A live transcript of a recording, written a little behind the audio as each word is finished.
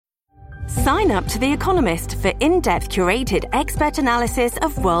Sign up to The Economist for in-depth curated expert analysis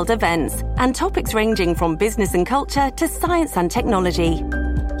of world events and topics ranging from business and culture to science and technology.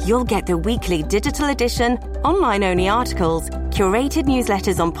 You'll get the weekly digital edition, online-only articles, curated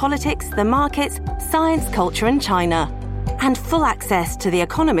newsletters on politics, the markets, science, culture and China, and full access to The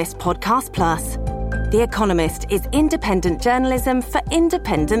Economist Podcast Plus. The Economist is independent journalism for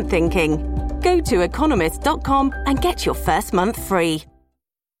independent thinking. Go to economist.com and get your first month free.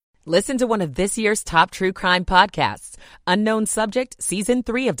 Listen to one of this year's top true crime podcasts. Unknown Subject, Season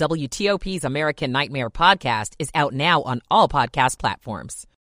 3 of WTOP's American Nightmare podcast is out now on all podcast platforms.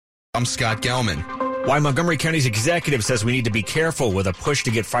 I'm Scott Gelman. Why Montgomery County's executive says we need to be careful with a push to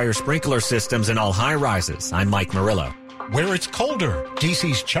get fire sprinkler systems in all high-rises. I'm Mike Murillo. Where it's colder,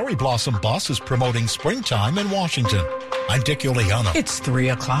 DC's Cherry Blossom Bus is promoting springtime in Washington. I'm Dick Iuliano. It's 3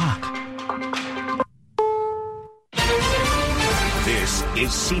 o'clock. This is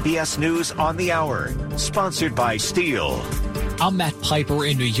CBS News on the Hour, sponsored by Steel. I'm Matt Piper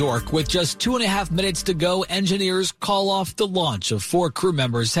in New York. With just 2.5 minutes to go, engineers call off the launch of 4 crew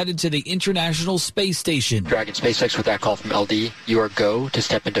members headed to the International Space Station. Dragon SpaceX with that call from LD. You are go to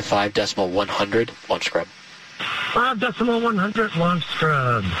step into 5.100 launch scrub. 5.100 launch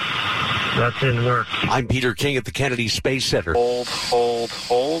scrub. That's in work. I'm Peter King at the Kennedy Space Center. Hold.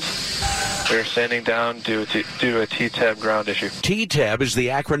 We're standing down due to a TTAB ground issue. TTAB is the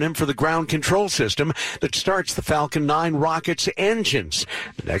acronym for the ground control system that starts the Falcon 9 rocket's engines.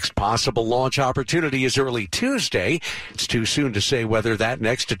 The next possible launch opportunity is early Tuesday. It's too soon to say whether that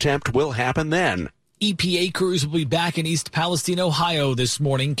next attempt will happen then. EPA crews will be back in East Palestine, Ohio this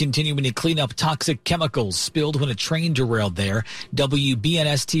morning, continuing to clean up toxic chemicals spilled when a train derailed there.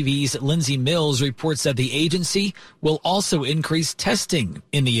 WBNS-TV's Lindsay Mills reports that the agency will also increase testing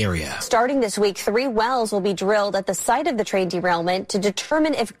in the area. Starting this week, 3 wells will be drilled at the site of the train derailment to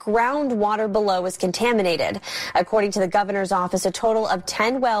determine if groundwater below is contaminated. According to the governor's office, a total of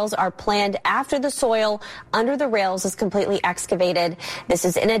 10 wells are planned after the soil under the rails is completely excavated. This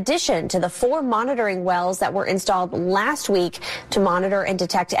is in addition to the 4 monitoring wells that were installed last week to monitor and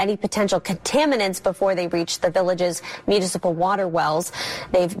detect any potential contaminants before they reach the village's municipal water wells.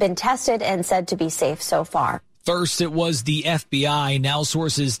 They've been tested and said to be safe so far. First, it was the FBI. Now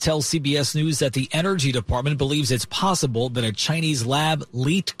sources tell CBS News that the Energy Department believes it's possible that a Chinese lab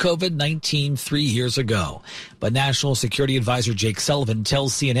leaked COVID-19 3 years ago. But National Security Advisor Jake Sullivan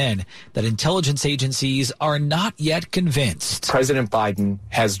tells CNN that intelligence agencies are not yet convinced. President Biden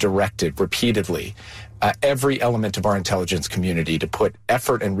has directed repeatedly every element of our intelligence community to put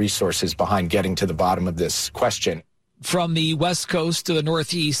effort and resources behind getting to the bottom of this question. From the West Coast to the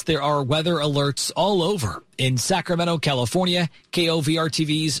Northeast, there are weather alerts all over. In Sacramento, California,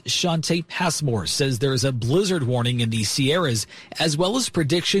 KOVR-TV's Shantae Passmore says there is a blizzard warning in the Sierras, as well as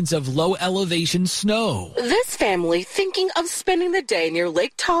predictions of low-elevation snow. This family, thinking of spending the day near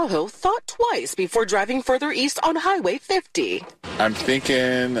Lake Tahoe, thought twice before driving further east on Highway 50. I'm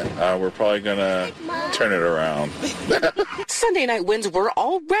thinking we're probably going to turn it around. Sunday night winds were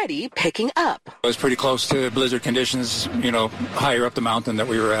already picking up. It was pretty close to blizzard conditions, higher up the mountain that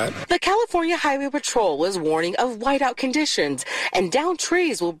we were at. The California Highway Patrol is warning of whiteout conditions, and downed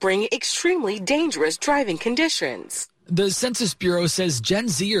trees will bring extremely dangerous driving conditions. The Census Bureau says Gen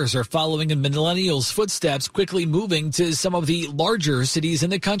Zers are following in millennials' footsteps, quickly moving to some of the larger cities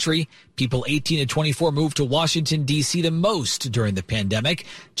in the country. People 18 to 24 moved to Washington, D.C. the most during the pandemic.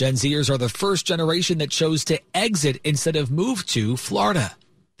 Gen Zers are the first generation that chose to exit instead of move to Florida.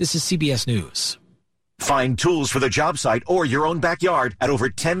 This is CBS News. Find tools for the job site or your own backyard at over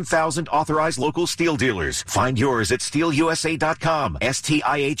 10,000 authorized local steel dealers. Find yours at steelusa.com,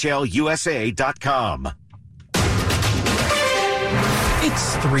 STIHLUSA.com.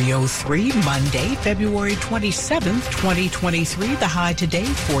 It's 3:03, Monday, February 27th, 2023. The high today,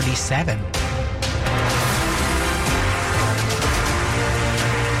 47.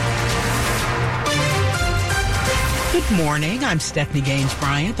 Good morning. I'm Stephanie Gaines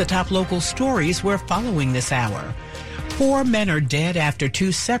Bryant. The top local stories we're following this hour. 4 men are dead after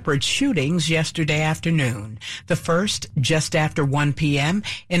 2 separate shootings yesterday afternoon. The first just after 1 p.m.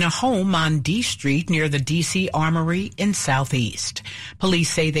 in a home on D Street near the D.C. Armory in Southeast.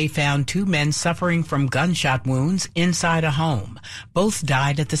 Police say they found 2 men suffering from gunshot wounds inside a home. Both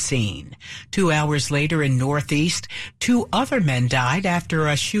died at the scene. 2 hours later in Northeast, 2 other men died after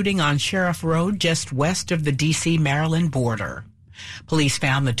a shooting on Sheriff Road just west of the D.C.-Maryland border. Police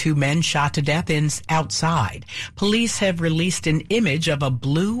found the 2 men shot to death outside. Police have released an image of a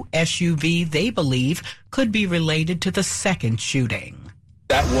blue SUV they believe could be related to the second shooting.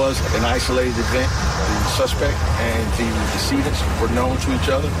 That was an isolated event. The suspect and the decedents were known to each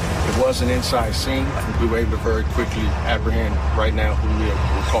other. It was an inside scene. We were able to very quickly apprehend right now who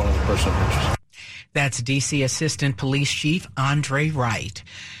we're calling the person of interest. That's D.C. Assistant Police Chief Andre Wright.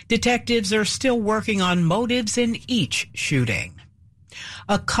 Detectives are still working on motives in each shooting.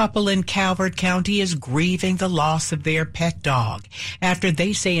 A couple in Calvert County is grieving the loss of their pet dog after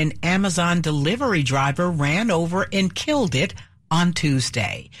they say an Amazon delivery driver ran over and killed it on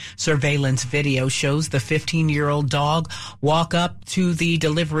Tuesday. Surveillance video shows the 15-year-old dog walk up to the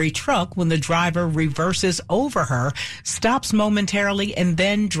delivery truck when the driver reverses over her, stops momentarily, and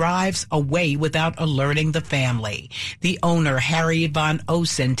then drives away without alerting the family. The owner, Harry Van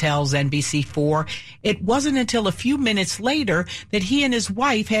Osen, tells NBC4 it wasn't until a few minutes later that he and his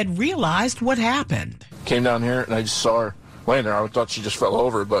wife had realized what happened. Came down here and I just saw her laying there. I thought she just fell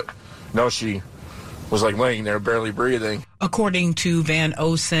over, but no, she was like laying there, barely breathing. According to Van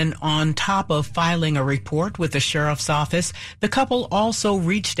Osen, on top of filing a report with the sheriff's office, the couple also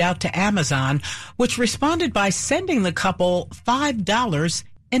reached out to Amazon, which responded by sending the couple $5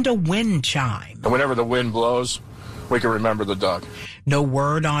 and a wind chime. And whenever the wind blows, we can remember the dog. No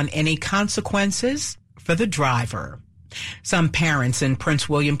word on any consequences for the driver. Some parents in Prince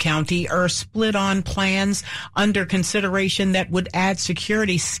William County are split on plans under consideration that would add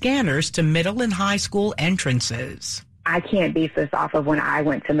security scanners to middle and high school entrances. I can't base this off of when I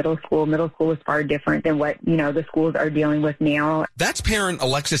went to middle school. Middle school was far different than what, the schools are dealing with now. That's parent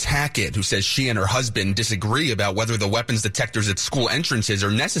Alexis Hackett, who says she and her husband disagree about whether the weapons detectors at school entrances are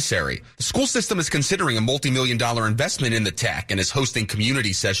necessary. The school system is considering a multi-million-dollar investment in the tech and is hosting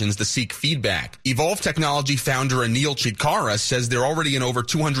community sessions to seek feedback. Evolve Technology founder Anil Chitkara says they're already in over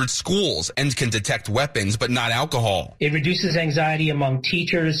 200 schools and can detect weapons, but not alcohol. It reduces anxiety among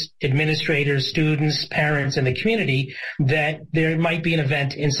teachers, administrators, students, parents, and the community that there might be an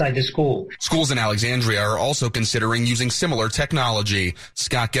event inside the school. Schools in Alexandria are also considering using similar technology.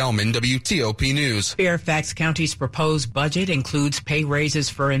 Scott Gelman, WTOP News. Fairfax County's proposed budget includes pay raises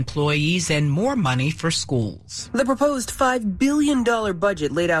for employees and more money for schools. The proposed $5 billion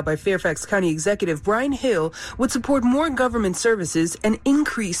budget laid out by Fairfax County Executive Brian Hill would support more government services and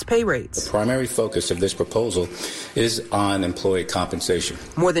increase pay rates. The primary focus of this proposal is on employee compensation.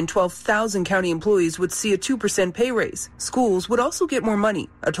 More than 12,000 county employees would see a 2% pay raise. Schools would also get more money,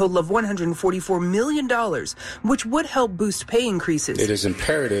 a total of $144 million, which would help boost pay increases. It is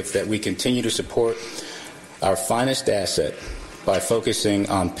imperative that we continue to support our finest asset by focusing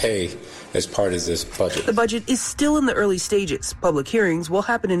on pay as part of this budget. The budget is still in the early stages. Public hearings will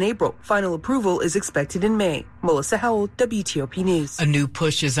happen in April. Final approval is expected in May. Melissa Howell, WTOP News. A new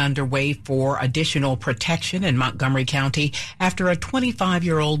push is underway for additional protection in Montgomery County after a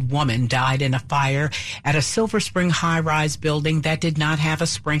 25-year-old woman died in a fire at a Silver Spring high-rise building that did not have a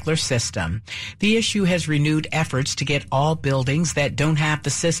sprinkler system. The issue has renewed efforts to get all buildings that don't have the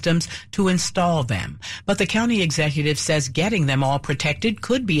systems to install them. But the county executive says getting them all protected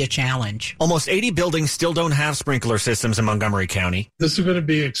could be a challenge. Almost 80 buildings still don't have sprinkler systems in Montgomery County. This is going to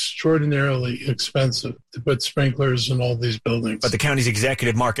be extraordinarily expensive to put sprinklers in all these buildings. But the county's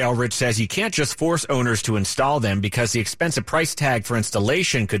executive, Mark Elrich, says you can't just force owners to install them because the expensive price tag for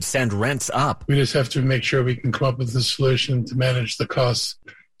installation could send rents up. We just have to make sure we can come up with a solution to manage the costs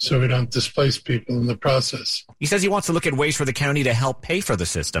so we don't displace people in the process. He says he wants to look at ways for the county to help pay for the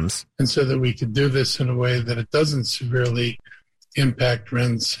systems. And so that we could do this in a way that it doesn't severely impact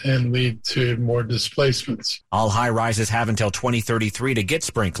rents and lead to more displacements. All high-rises have until 2033 to get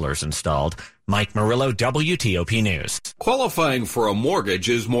sprinklers installed. Mike Murillo, WTOP News. Qualifying for a mortgage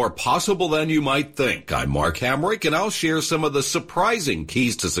is more possible than you might think. I'm Mark Hamrick, and I'll share some of the surprising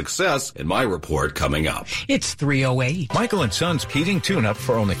keys to success in my report coming up. It's 3:08. Michael & Son's heating tune-up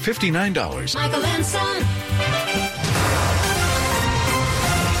for only $59. Michael & Son.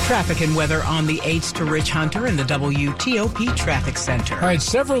 Traffic and weather on the 8s to Rich Hunter in the WTOP Traffic Center. All right,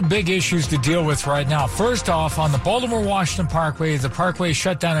 several big issues to deal with right now. First off, on the Baltimore-Washington Parkway, the parkway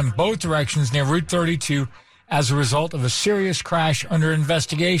shut down in both directions near Route 32 as a result of a serious crash under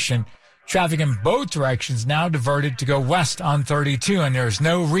investigation. Traffic in both directions now diverted to go west on 32, and there's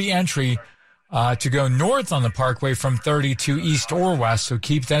no re-entry to go north on the parkway from 32 east or west, so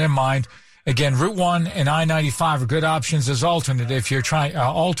keep that in mind. Again, Route 1 and I-95 are good options as alternates if you're trying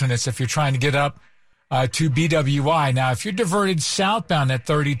to get up to BWI. Now, if you're diverted southbound at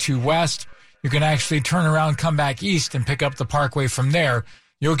 32 west, you can actually turn around, come back east, and pick up the parkway from there.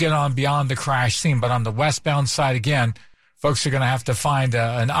 You'll get on beyond the crash scene. But on the westbound side, again, folks are going to have to find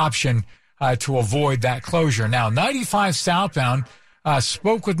an option to avoid that closure. Now, 95 southbound,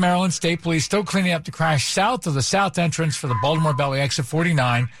 spoke with Maryland State Police, still cleaning up the crash south of the south entrance for the Baltimore Beltway exit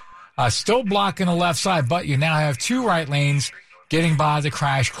 49. Still blocking the left side, but you now have 2 right lanes getting by the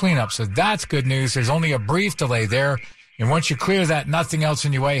crash cleanup. So that's good news. There's only a brief delay there. And once you clear that, nothing else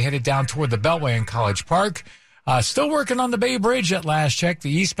in your way, headed down toward the Beltway in College Park. Still working on the Bay Bridge at last check.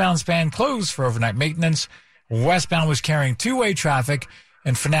 The eastbound span closed for overnight maintenance. Westbound was carrying 2-way traffic.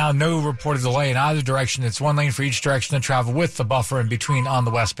 And for now, no reported delay in either direction. It's 1 lane for each direction to travel with the buffer in between on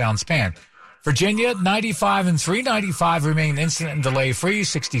the westbound span. Virginia, 95 and 395 remain incident and delay free.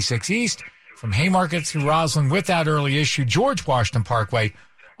 66 east from Haymarket through Roslyn without early issue. George Washington Parkway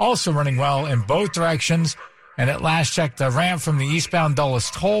also running well in both directions. And at last check, the ramp from the eastbound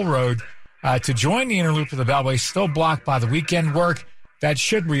Dulles Toll Road to join the inner loop of the Beltway still blocked by the weekend work. That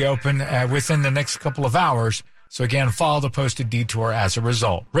should reopen within the next couple of hours. So again, follow the posted detour as a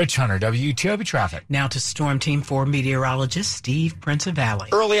result. Rich Hunter, WTOP Traffic. Now to Storm Team 4 meteorologist Steve Prince-Valley.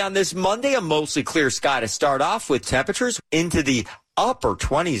 Early on this Monday, a mostly clear sky to start off with temperatures into the upper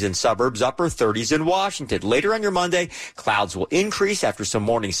 20s in suburbs, upper 30s in Washington. Later on your Monday, clouds will increase after some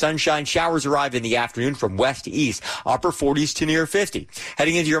morning sunshine. Showers arrive in the afternoon from west to east, upper 40s to near 50.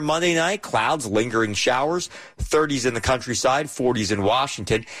 Heading into your Monday night, clouds, lingering showers, 30s in the countryside, 40s in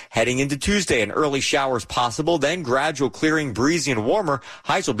Washington. Heading into Tuesday, an early showers possible, then gradual clearing, breezy and warmer.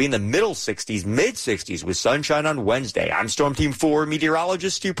 Highs will be in the middle 60s, mid 60s with sunshine on Wednesday. I'm Storm Team 4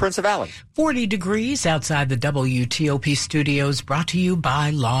 meteorologist Steve Prince-Valley. 40 degrees outside the WTOP studios, brought to you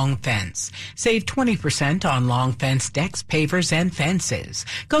by Long Fence. Save 20% on Long Fence decks, pavers, and fences.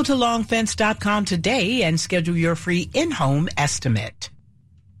 Go to longfence.com today and schedule your free in-home estimate.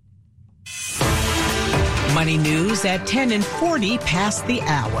 Money news at 10 and 40 past the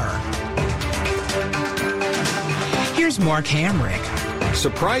hour. Here's Mark Hamrick.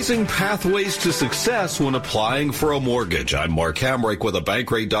 Surprising pathways to success when applying for a mortgage. I'm Mark Hamrick with a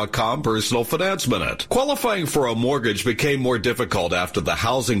Bankrate.com Personal Finance Minute. Qualifying for a mortgage became more difficult after the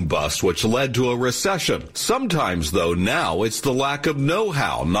housing bust, which led to a recession. Sometimes, though, now it's the lack of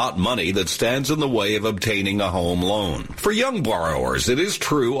know-how, not money, that stands in the way of obtaining a home loan. For young borrowers, it is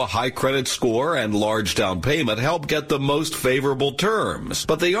true a high credit score and large down payment help get the most favorable terms.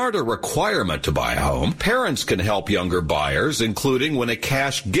 But they aren't a requirement to buy a home. Parents can help younger buyers, including when a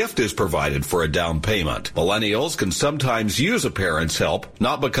cash gift is provided for a down payment. Millennials can sometimes use a parent's help,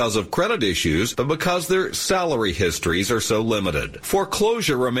 not because of credit issues, but because their salary histories are so limited.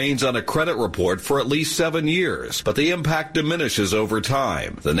 Foreclosure remains on a credit report for at least 7 years, but the impact diminishes over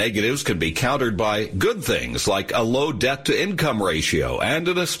time. The negatives can be countered by good things like a low debt-to-income ratio and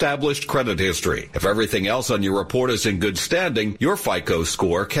an established credit history. If everything else on your report is in good standing, your FICO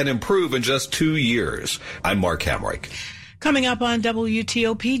score can improve in just 2 years. I'm Mark Hamrick. Coming up on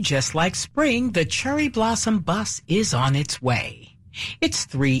WTOP, just like spring, the cherry blossom bus is on its way. It's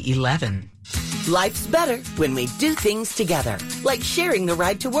 3:11. Life's better when we do things together, like sharing the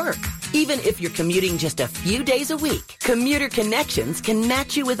ride to work. Even if you're commuting just a few days a week, Commuter Connections can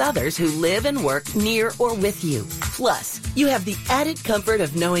match you with others who live and work near or with you. Plus, you have the added comfort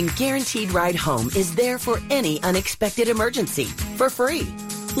of knowing Guaranteed Ride Home is there for any unexpected emergency for free.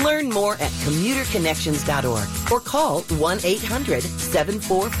 Learn more at commuterconnections.org or call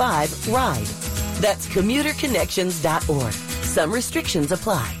 1-800-745-RIDE. That's commuterconnections.org. Some restrictions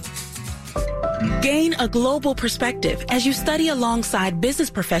apply. Gain a global perspective as you study alongside business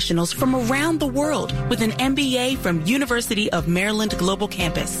professionals from around the world with an MBA from University of Maryland Global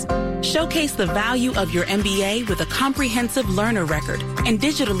Campus. Showcase the value of your MBA with a comprehensive learner record and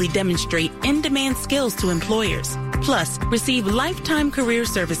digitally demonstrate in-demand skills to employers. Plus, receive lifetime career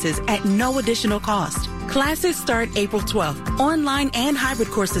services at no additional cost. Classes start April 12th. Online and hybrid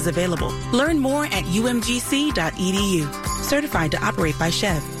courses available. Learn more at umgc.edu. Certified to operate by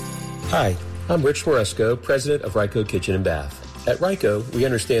Chev. Hi, I'm Rich Moresco, president of Ryco Kitchen and Bath. At Ryco, we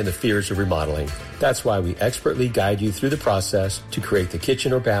understand the fears of remodeling. That's why we expertly guide you through the process to create the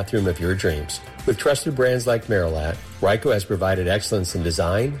kitchen or bathroom of your dreams. With trusted brands like Marilat, Ryco has provided excellence in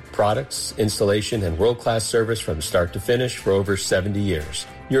design, products, installation, and world-class service from start to finish for over 70 years.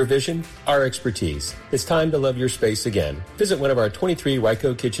 Your vision, our expertise. It's time to love your space again. Visit one of our 23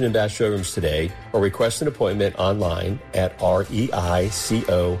 Ryco Kitchen and Bath showrooms today or request an appointment online at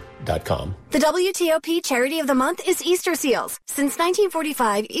reico.com. WTOP.com. The WTOP Charity of the Month is Easter Seals. Since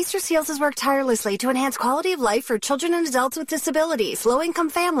 1945, Easter Seals has worked tirelessly to enhance quality of life for children and adults with disabilities, low-income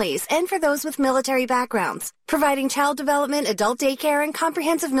families, and for those with military backgrounds. Providing child development, adult daycare, and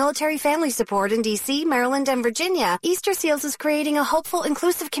comprehensive military family support in D.C., Maryland, and Virginia, Easter Seals is creating a hopeful,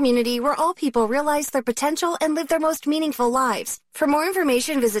 inclusive community where all people realize their potential and live their most meaningful lives. For more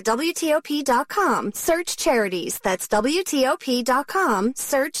information, visit WTOP.com. Search charities. That's WTOP.com.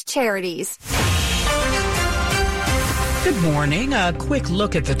 Search charities. Good morning. A quick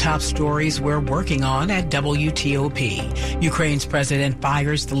look at the top stories we're working on at WTOP. Ukraine's president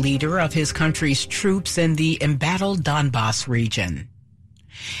fires the leader of his country's troops in the embattled Donbas region.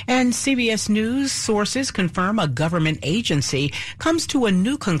 And CBS News sources confirm a government agency comes to a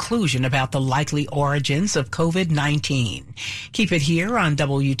new conclusion about the likely origins of COVID-19. Keep it here on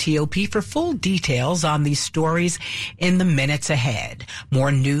WTOP for full details on these stories in the minutes ahead.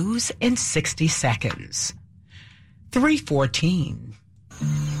 More news in 60 seconds. 3:14.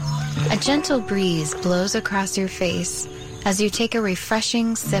 A gentle breeze blows across your face as you take a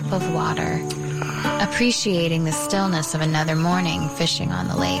refreshing sip of water, appreciating the stillness of another morning fishing on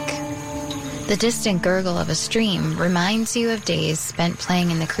the lake. The distant gurgle of a stream reminds you of days spent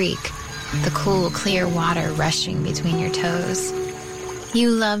playing in the creek, the cool, clear water rushing between your toes.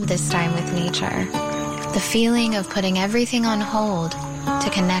 You love this time with nature, the feeling of putting everything on hold to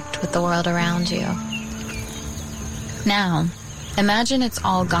connect with the world around you. Now, imagine it's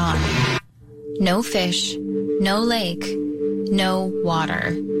all gone. No fish, no lake, no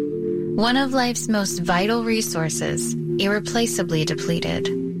water. One of life's most vital resources, irreplaceably depleted.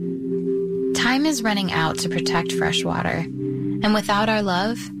 Time is running out to protect fresh water, and without our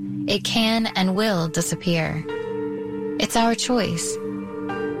love, it can and will disappear. It's our choice.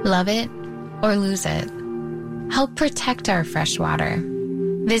 Love it or lose it. Help protect our fresh water.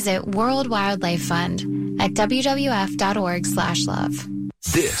 Visit World Wildlife Fund at WWF.org/love.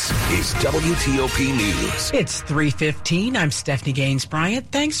 This is WTOP News. It's 3:15. I'm Stephanie Gaines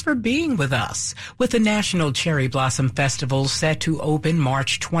Bryant. Thanks for being with us. With the National Cherry Blossom Festival set to open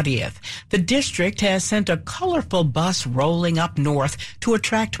March 20th, the district has sent a colorful bus rolling up north to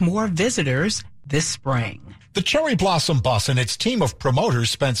attract more visitors this spring. The Cherry Blossom Bus and its team of promoters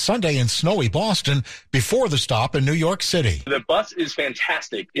spent Sunday in snowy Boston before the stop in New York City. The bus is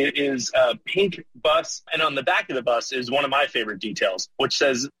fantastic. It is a pink bus, and on the back of the bus is one of my favorite details, which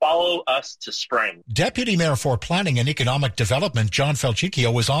says, "Follow us to spring." Deputy Mayor for Planning and Economic Development John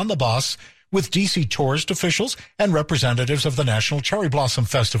Falchicchio was on the bus with D.C. tourist officials and representatives of the National Cherry Blossom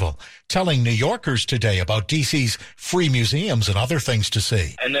Festival, telling New Yorkers today about D.C.'s free museums and other things to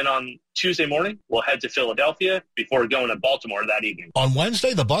see. And then on Tuesday morning, we'll head to Philadelphia before going to Baltimore that evening. On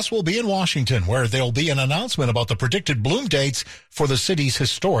Wednesday, the bus will be in Washington, where there'll be an announcement about the predicted bloom dates for the city's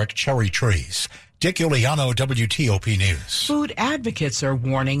historic cherry trees. Dick Iuliano, WTOP News. Food advocates are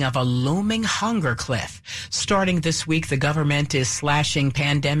warning of a looming hunger cliff. Starting this week, the government is slashing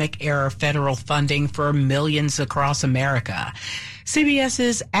pandemic-era federal funding for millions across America.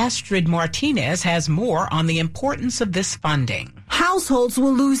 CBS's Astrid Martinez has more on the importance of this funding. Households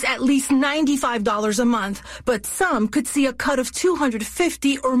will lose at least $95 a month, but some could see a cut of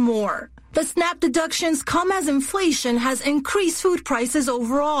 $250 or more. The SNAP deductions come as inflation has increased food prices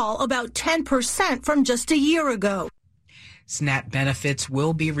overall about 10% from just a year ago. SNAP benefits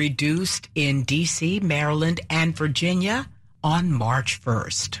will be reduced in D.C., Maryland, and Virginia on March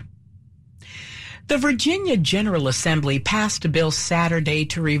 1st. The Virginia General Assembly passed a bill Saturday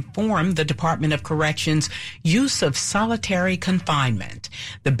to reform the Department of Corrections' use of solitary confinement.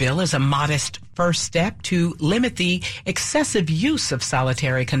 The bill is a modest first step to limit the excessive use of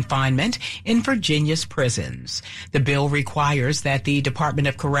solitary confinement in Virginia's prisons. The bill requires that the Department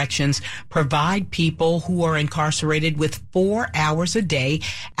of Corrections provide people who are incarcerated with 4 hours a day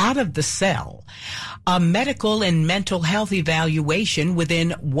out of the cell, a medical and mental health evaluation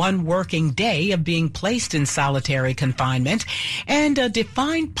within 1 working day of being placed in solitary confinement, and a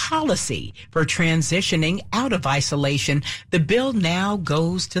defined policy for transitioning out of isolation. The bill now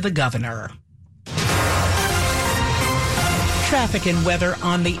goes to the governor. Traffic and weather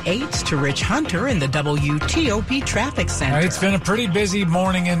on the 8s to Rich Hunter in the WTOP Traffic Center. It's been a pretty busy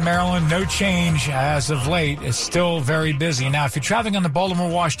morning in Maryland. No change as of late. It's still very busy. Now, if you're traveling on the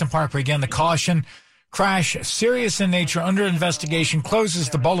Baltimore-Washington Parkway, again, the caution, crash serious in nature, under investigation, closes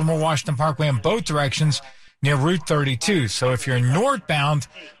the Baltimore-Washington Parkway in both directions near Route 32. So if you're northbound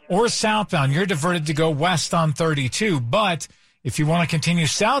or southbound, you're diverted to go west on 32. But if you want to continue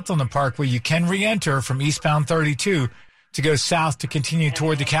south on the Parkway, you can re-enter from eastbound 32 to go south to continue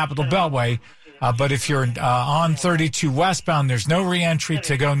toward the Capitol Beltway But if you're on 32 westbound, there's no reentry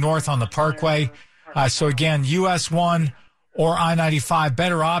to go north on the Parkway. So again, US 1 or I-95,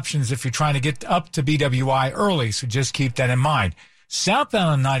 better options if you're trying to get up to BWI early. So just keep that in mind. Southbound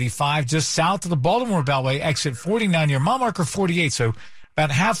on 95, just south of the Baltimore Beltway, exit 49 near mile marker 48. So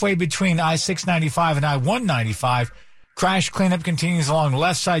about halfway between I-695 and I-195. Crash cleanup continues along the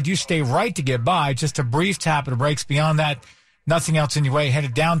left side. You stay right to get by. Just a brief tap of the brakes. Beyond that, nothing else in your way.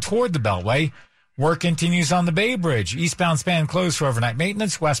 Headed down toward the Beltway. Work continues on the Bay Bridge. Eastbound span closed for overnight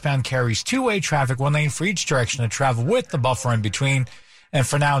maintenance. Westbound carries two-way traffic, one lane for each direction to travel with the buffer in between. And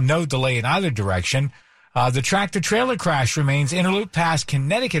for now, no delay in either direction. The tractor-trailer crash remains interloop past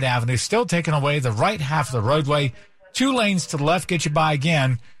Connecticut Avenue, still taking away the right half of the roadway. 2 lanes to the left get you by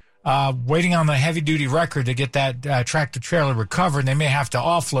again. Waiting on the heavy-duty record to get that tractor-trailer recovered. They may have to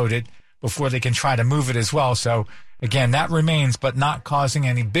offload it before they can try to move it as well. So, again, that remains, but not causing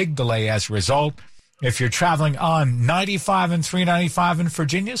any big delay as a result. If you're traveling on 95 and 395 in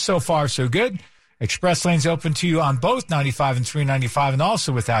Virginia, so far so good. Express lanes open to you on both 95 and 395 and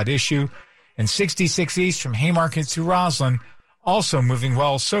also without issue. And 66 East from Haymarket to Roslyn, also moving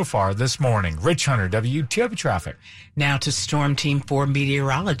well so far this morning. Rich Hunter, WTOP Traffic. Now to Storm Team 4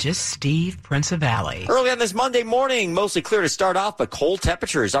 meteorologist Steve Prince-Valley. Early on this Monday morning, mostly clear to start off, but cold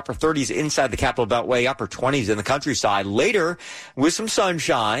temperatures, upper 30s inside the Capital Beltway, upper 20s in the countryside. Later, with some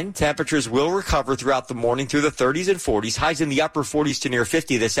sunshine, temperatures will recover throughout the morning through the 30s and 40s. Highs in the upper 40s to near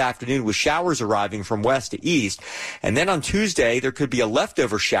 50 this afternoon with showers arriving from west to east. And then on Tuesday, there could be a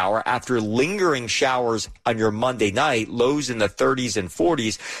leftover shower after lingering showers on your Monday night. Lows in the 30s and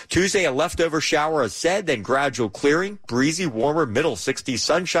 40s. Tuesday, a leftover shower, as said, then gradual clearing, breezy, warmer, middle 60s,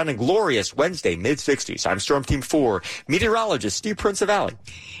 sunshine, and glorious Wednesday, mid 60s. I'm Storm Team 4 meteorologist Steve Prince-Valley.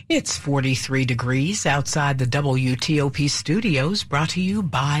 It's 43 degrees outside the WTOP studios, brought to you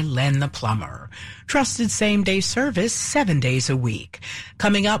by Len the Plumber. Trusted same-day service 7 days a week.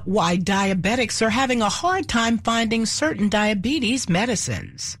 Coming up, why diabetics are having a hard time finding certain diabetes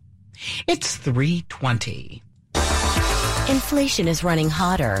medicines. It's 3:20. Inflation is running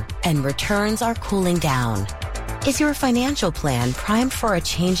hotter, and returns are cooling down. Is your financial plan primed for a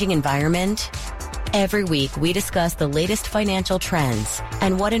changing environment? Every week, we discuss the latest financial trends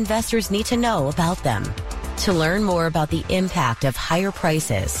and what investors need to know about them. To learn more about the impact of higher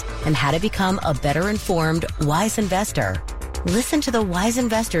prices and how to become a better informed, wise investor, listen to The Wise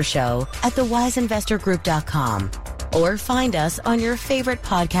Investor Show at thewiseinvestorgroup.com or find us on your favorite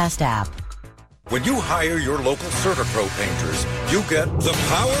podcast app. When you hire your local CertaPro painters, you get the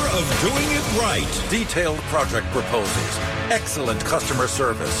power of doing it right. Detailed project proposals, excellent customer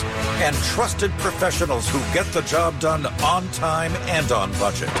service, and trusted professionals who get the job done on time and on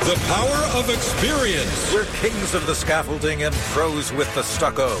budget. The power of experience. We're kings of the scaffolding and pros with the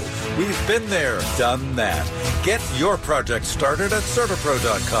stucco. We've been there, done that. Get your project started at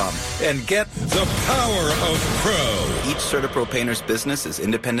CertaPro.com and get the power of pro. Each CertaPro painter's business is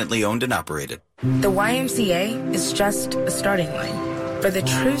independently owned and operated. The YMCA is just a starting line. For the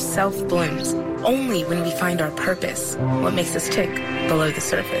true self blooms only when we find our purpose, what makes us tick below the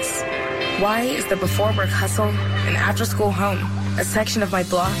surface. Y is the before work hustle and after school home, a section of my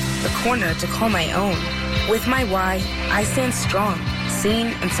block, the corner to call my own. With my Y, I stand strong, seen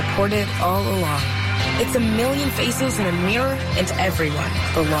and supported all along. It's a million faces in a mirror and everyone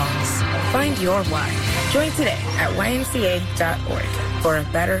belongs. Find your Y. Join today at ymca.org for a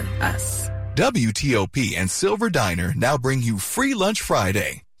better us. WTOP and Silver Diner now bring you Free Lunch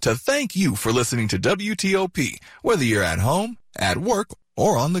Friday to thank you for listening to WTOP, whether you're at home, at work,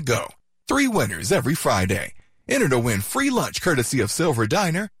 or on the go. 3 winners every Friday. Enter to win free lunch courtesy of Silver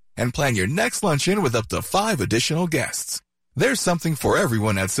Diner and plan your next luncheon with up to 5 additional guests. There's something for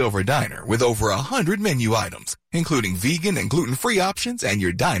everyone at Silver Diner with over 100 menu items, including vegan and gluten-free options and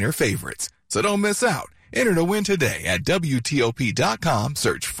your diner favorites. So don't miss out. Enter to win today at WTOP.com.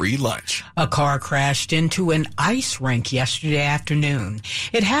 Search free lunch. A car crashed into an ice rink yesterday afternoon.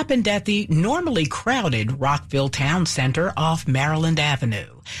 It happened at the normally crowded Rockville Town Center off Maryland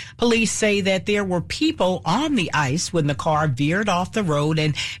Avenue. Police say that there were people on the ice when the car veered off the road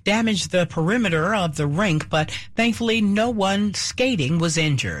and damaged the perimeter of the rink, but thankfully no one skating was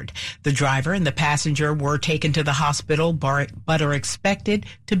injured. The driver and the passenger were taken to the hospital but are expected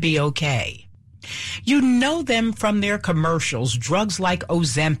to be okay. You know them from their commercials. Drugs like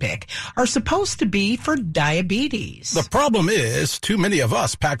Ozempic are supposed to be for diabetes. The problem is too many of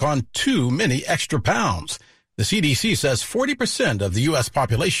us pack on too many extra pounds. The CDC says 40% of the U.S.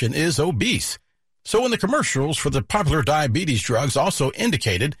 population is obese. So when the commercials for the popular diabetes drugs also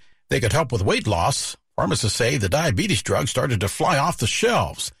indicated they could help with weight loss, pharmacists say the diabetes drugs started to fly off the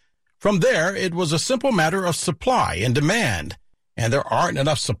shelves. From there, it was a simple matter of supply and demand, and there aren't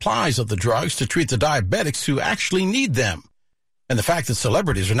enough supplies of the drugs to treat the diabetics who actually need them. And the fact that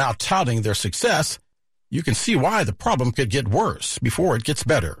celebrities are now touting their success, you can see why the problem could get worse before it gets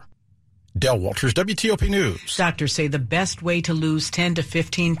better. Del Walters, WTOP News. Doctors say the best way to lose 10 to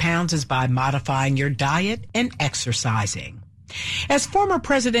 15 pounds is by modifying your diet and exercising. As former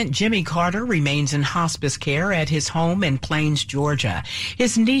President Jimmy Carter remains in hospice care at his home in Plains, Georgia,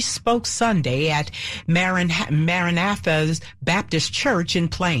 his niece spoke Sunday at Maranatha's Baptist Church in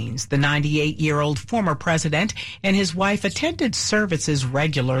Plains. The 98-year-old former president and his wife attended services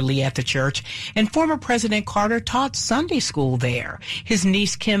regularly at the church, and former President Carter taught Sunday school there. His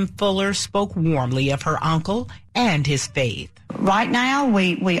niece, Kim Fuller, spoke warmly of her uncle and his faith. Right now,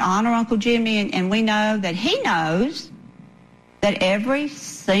 we honor Uncle Jimmy, and we know that he knows that every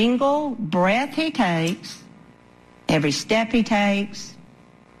single breath he takes, every step he takes,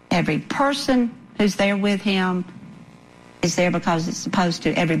 every person who's there with him is there because it's supposed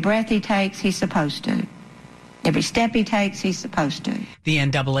to. Every breath he takes, he's supposed to. Every step he takes, he's supposed to. The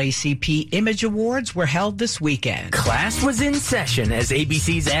NAACP Image Awards were held this weekend. Class was in session as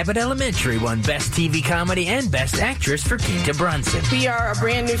ABC's Abbott Elementary won Best TV Comedy and Best Actress for Quinta Brunson. We are a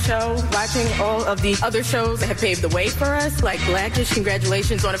brand new show, watching all of the other shows that have paved the way for us, like Blackish.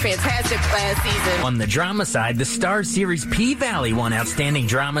 Congratulations on a fantastic last season. On the drama side, the Starz series P-Valley won Outstanding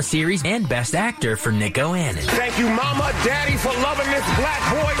Drama Series and Best Actor for Nick Oannon. Thank you, Mama, Daddy, for loving this black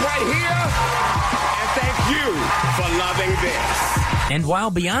boy right here. Thank you for loving this. And while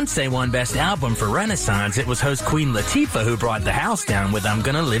Beyonce won Best Album for Renaissance, it was host Queen Latifah who brought the house down with I'm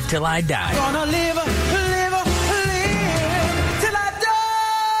Gonna Live Till I Die. Gonna live till I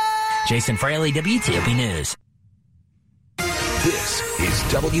die. Jason Fraley, WTOP News. This is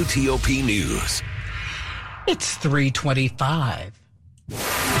WTOP News. It's 3:25.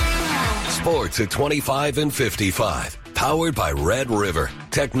 Sports at 25 and 55. Powered by Red River.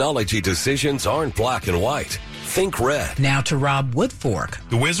 Technology decisions aren't black and white. Think red. Now to Rob Woodfork.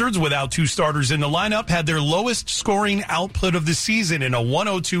 The Wizards, without two starters in the lineup, had their lowest scoring output of the season in a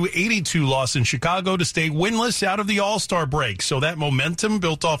 102-82 loss in Chicago to stay winless out of the All-Star break. So that momentum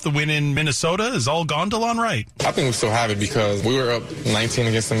built off the win in Minnesota is all gone, DeLon Wright. I think we still have it because we were up 19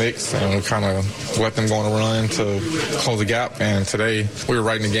 against the Knicks, and we kind of let them go on a run to close the gap. And today we were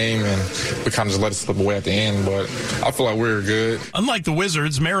right in the game, and we kind of just let it slip away at the end. But I feel like we were good. Unlike the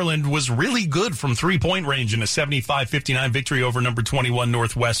Wizards, Maryland was really good from three-point range in a 75-59 victory over number 21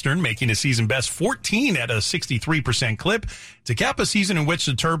 Northwestern, making a season best 14 at a 63% clip to cap a season in which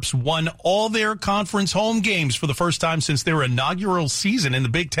the Terps won all their conference home games for the first time since their inaugural season in the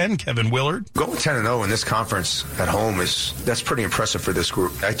Big Ten. Kevin Willard. Going 10-0 in this conference at home that's pretty impressive for this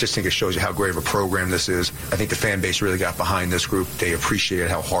group. I just think it shows you how great of a program this is. I think the fan base really got behind this group. They appreciated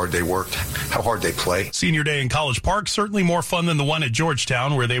how hard they worked, how hard they play. Senior day in College Park, certainly more fun than the one at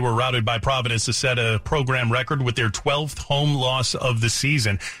Georgetown, where they were routed by Providence to set a program record with their 12th home loss of the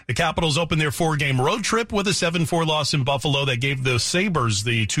season. The Capitals opened their four-game road trip with a 7-4 loss in Buffalo that gave the Sabres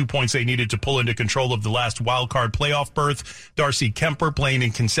the 2 points they needed to pull into control of the last wild-card playoff berth. Darcy Kemper, playing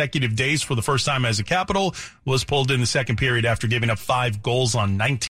in consecutive days for the first time as a Capital, was pulled in the second period after giving up 5 goals on 19